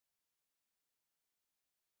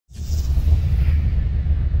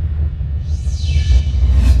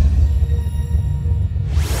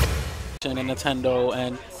Nintendo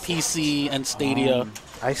and PC and Stadia.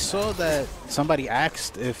 I saw that somebody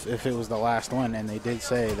asked if it was the last one, and they did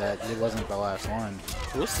say that it wasn't the last one.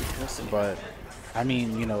 We'll see. But, I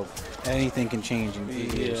mean, you know, anything can change in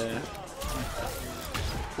 8 years. Yeah.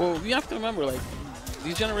 Well, you have to remember, like,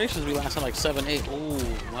 these generations be lasting like 7, 8. Oh,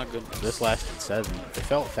 my goodness. This lasted 7. It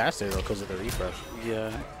felt faster, though, because of the refresh.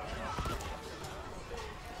 Yeah.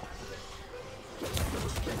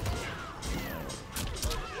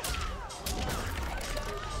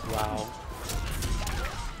 Wow.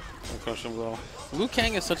 Crushing blow. Liu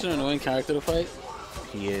Kang is such an annoying character to fight.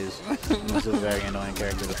 He is. He's a very annoying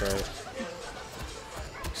character to fight.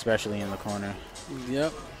 Especially in the corner.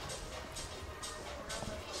 Yep.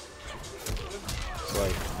 It's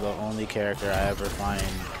like the only character I ever find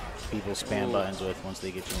people spam buttons with once they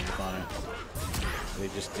get you in the corner. They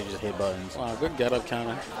just hit buttons. Wow, good get-up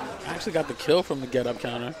counter. I actually got the kill from the get-up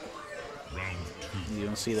counter. You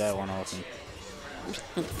don't see that one often.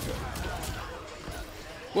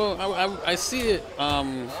 Well, I see it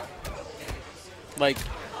like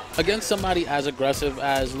against somebody as aggressive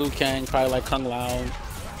as Liu Kang, probably like Kung Lao,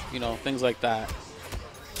 you know, things like that.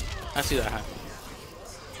 I see that happen.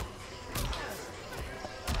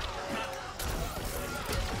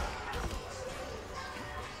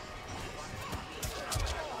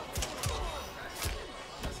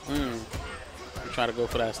 Try to go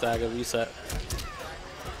for that stagger reset.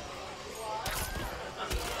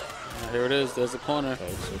 Here it is. There's the corner.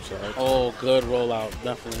 Okay, oh, good rollout.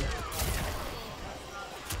 Definitely.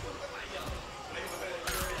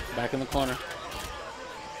 Back in the corner.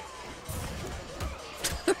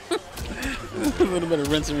 A little bit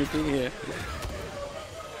of rinse and repeat here.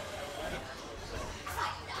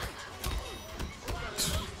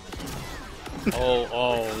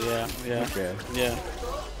 Oh, yeah. Okay. Yeah.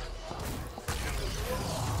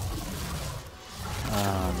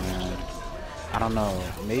 Oh, man. I don't know.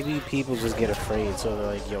 Maybe people just get afraid, so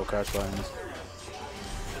they're like, yo, crouch buttons.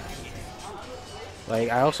 Like,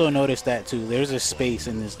 I also noticed that, too. There's a space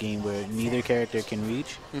in this game where neither character can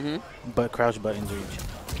reach, but crouch buttons reach.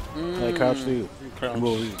 Like, crouch through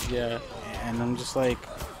will reach. Yeah. And I'm just like,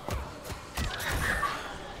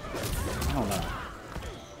 I don't know.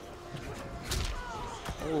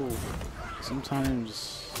 Oh.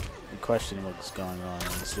 Sometimes you question what's going on in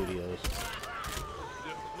the studios.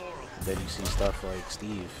 Then you see stuff like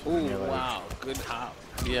Steve. Oh, like, wow. Good hop.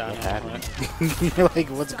 Yeah, what I know, happened? right? You're like,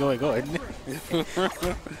 what's going on?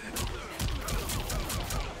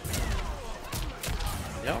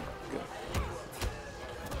 Yep.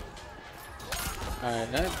 All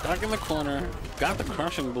right, back in the corner. Got the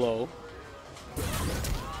crushing blow.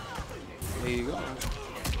 There you go.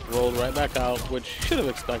 Rolled right back out, which should have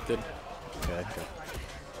expected. Okay.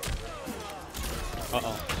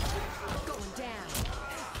 Uh-oh.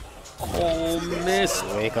 Oh, missed.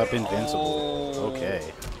 Wake up invincible. Oh. Okay.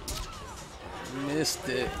 Missed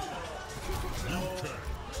it.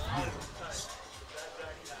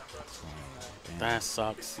 That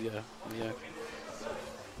sucks. Yeah.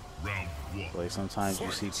 Like sometimes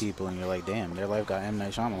you see people and you're like, damn, their life got M.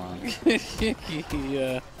 Night Shyamalan.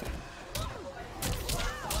 Yeah.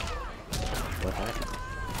 What happened?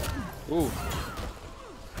 Ooh.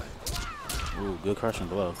 Ooh, good crushing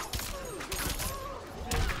blow.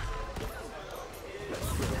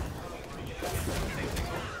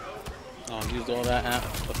 Used all that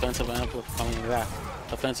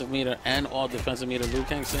offensive meter and all defensive meter. Liu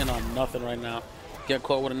Kang sitting on nothing right now. Get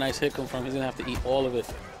caught with a nice hit come from. He's gonna have to eat all of it.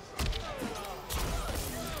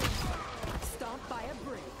 Stomped by a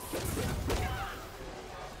Briggs.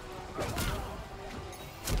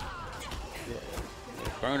 Yeah,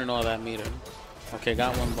 burning all that meter. Okay,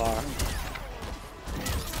 got one bar.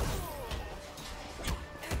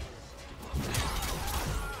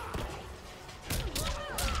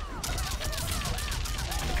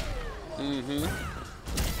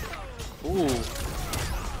 Ooh. No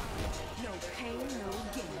pain, no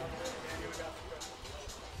gain.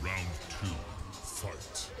 Round 2,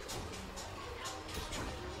 fight.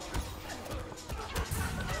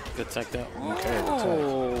 Good tech that. Okay,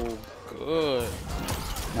 Oh, good.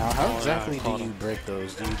 Now, how exactly do you break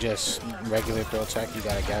those? Do you just regular throw check? You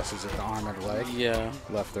gotta guess, is it the arm or the leg? Yeah.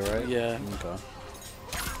 Left or right? Yeah. Okay.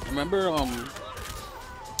 Remember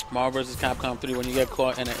Marvel vs. Capcom 3 when you get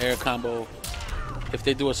caught in an air combo? If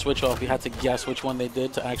they do a switch off, you had to guess which one they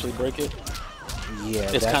did to actually break it. Yeah,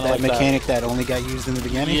 it's that like mechanic that only got used in the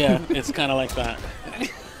beginning? Yeah, it's kind of like that.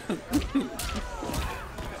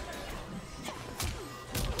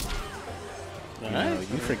 You know,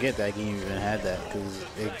 you forget that game even had that because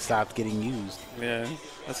it stopped getting used. Yeah,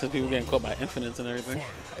 that's because people getting caught by infinites and everything.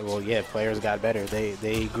 Well, yeah, players got better.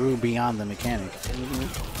 They grew beyond the mechanic.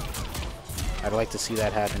 I'd like to see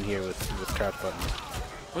that happen here with crouch buttons.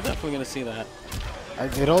 We're definitely going to see that.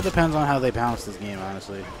 It all depends on how they balance this game,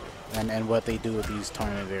 honestly, and what they do with these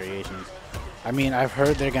tournament variations. I mean, I've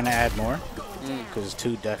heard they're going to add more because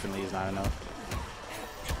 2 definitely is not enough.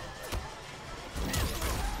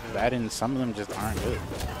 That and some of them just aren't good.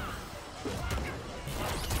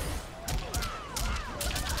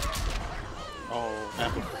 Oh,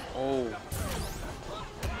 apple. Oh.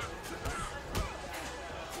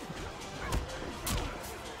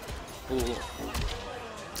 Ooh.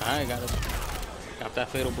 Alright, got that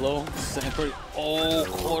fatal blow. Sitting pretty. Oh,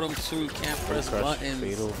 caught him too. He can't press buttons.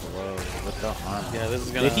 Fatal blow with the armor. Yeah, this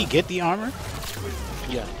is gonna. Did he get the armor?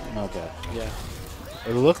 Yeah. Okay. Yeah.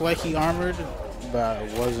 It looked like he armored, but I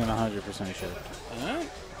wasn't 100% sure. Alright.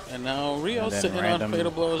 And now Rio's And then sitting on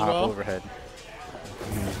fatal blow as hop well. overhead.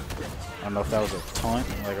 I don't know if that was a taunt,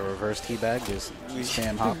 like a reverse teabag, just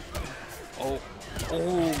spam hop.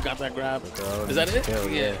 Oh, got that grab. Is that it?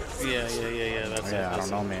 Yeah. That's it. I don't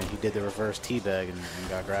know, man. He did the reverse teabag and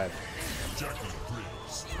got grabbed.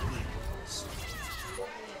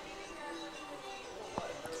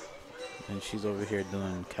 And she's over here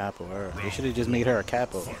doing capo. They should have just made her a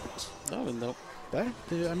capo. That was dope. I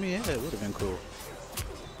mean, yeah, it would have been cool.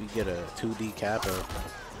 You get a 2D capo.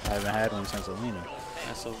 I haven't had one since Alina.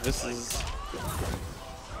 Yeah, so this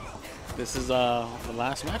is the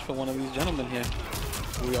last match for one of these gentlemen here.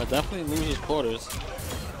 We are definitely losers quarters.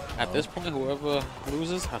 At this point, whoever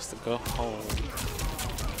loses has to go home.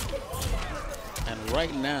 And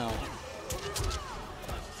right now,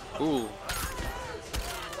 ooh,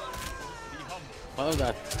 well,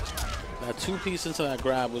 that 2-piece into that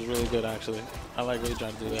grab was really good, actually. I like what he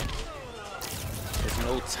tried to do there. There's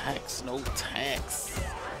no tax, no tax.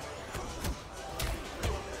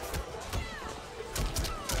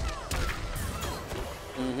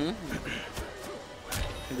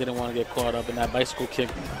 He didn't want to get caught up in that bicycle kick.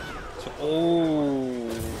 So, oh.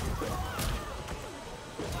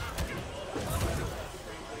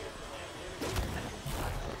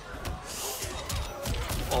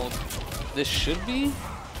 Oh, this should be?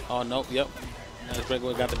 Oh, nope, yep. And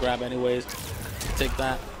Briggs got the grab anyways. Take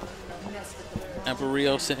that. Emperor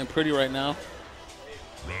Rio sitting pretty right now.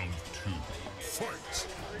 Round 2, fight.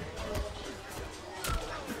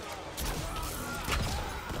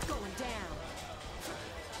 Going down.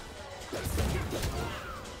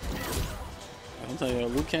 I'm telling you,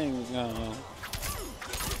 Liu Kang.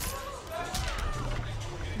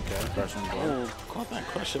 Okay, crushing blow. Oh, caught that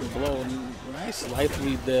crushing blow. Nice light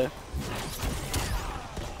lead there.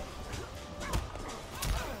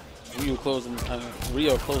 Rio closing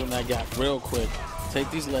that gap real quick. Take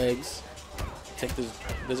these legs. Take this.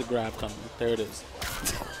 There's a grab coming. There it is.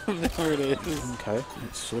 There it is. Okay,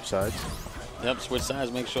 switch sides. Yep, switch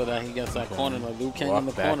sides. Make sure that he gets that corner. Like Liu Kang in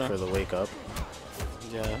the Walk back corner. for the wake up.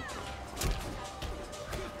 Yeah.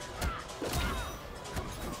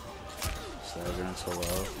 Staggering so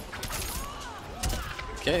low.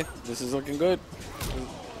 Okay, this is looking good.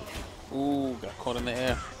 Ooh, got caught in the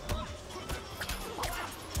air.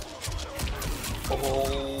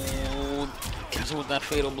 Oh, catch him with that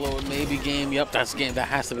fatal blow. Maybe game. Yep, that's game. That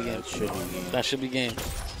has to be game. That should be game. That should be game.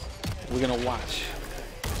 We're gonna watch.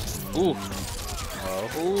 Ooh.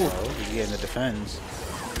 Oh, he's getting the defense.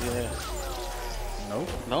 Yeah. Nope.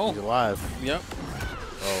 No. He's alive. Yep.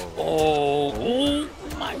 Oh. Oh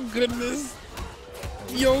my goodness.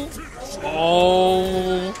 Yo.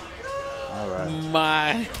 Oh All right.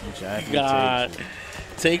 my Jacqui God.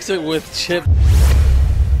 Takes it with chip.